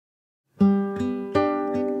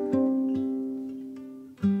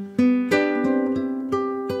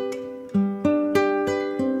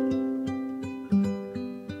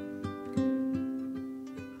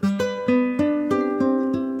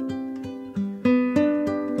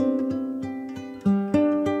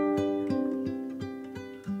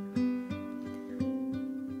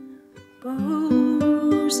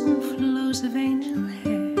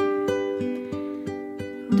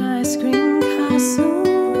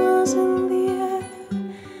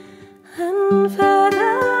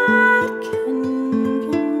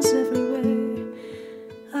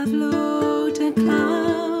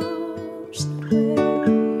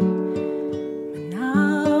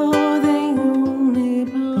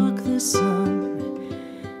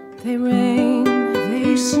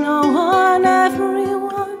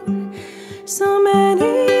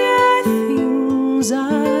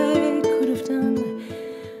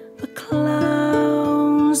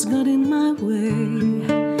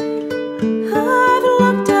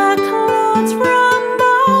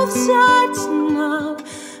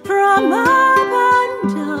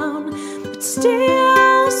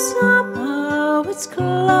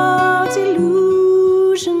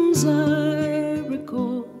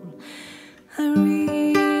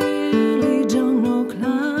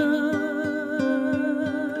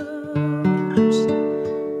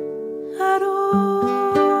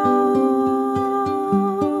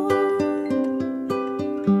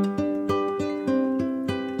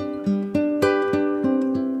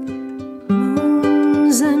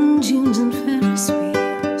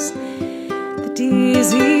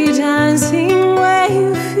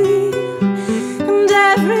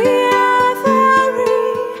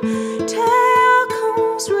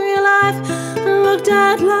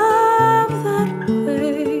at love that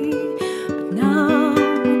way, but now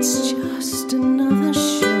it's just another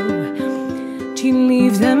show. Do you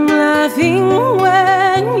leave them laughing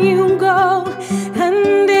when you go?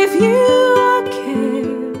 And if you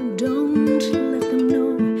care, don't let them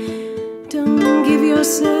know. Don't give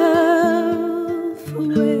yourself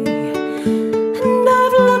away. And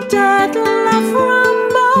I've looked at love from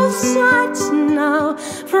both sides now,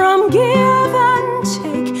 from give and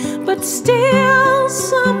take, but still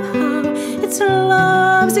somehow it's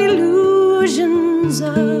love's illusions I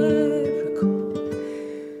recall.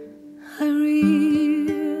 I really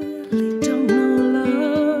don't know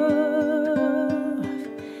love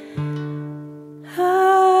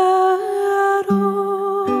at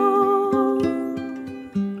all.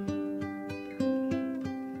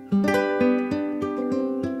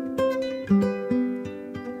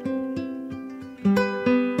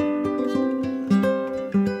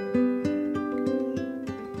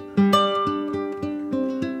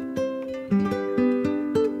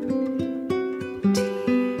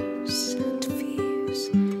 Tears and fears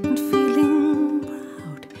and feeling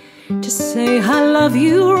proud to say I love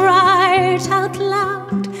you right out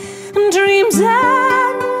loud, and dreams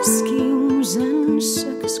and schemes and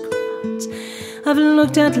circus crowds. I've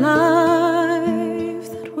looked at life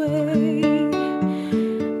that way,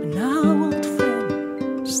 but now old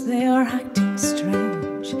friends, they are acting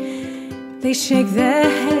strange. They shake their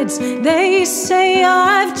heads, they say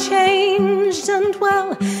I've changed, and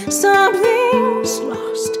well, something's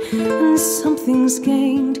lost and something's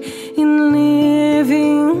gained in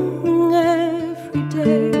living every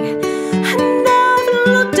day. And I've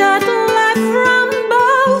looked at life from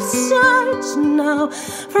both sides now,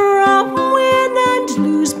 from win and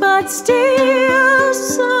lose, but still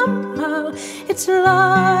somehow it's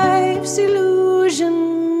life's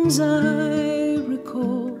illusions I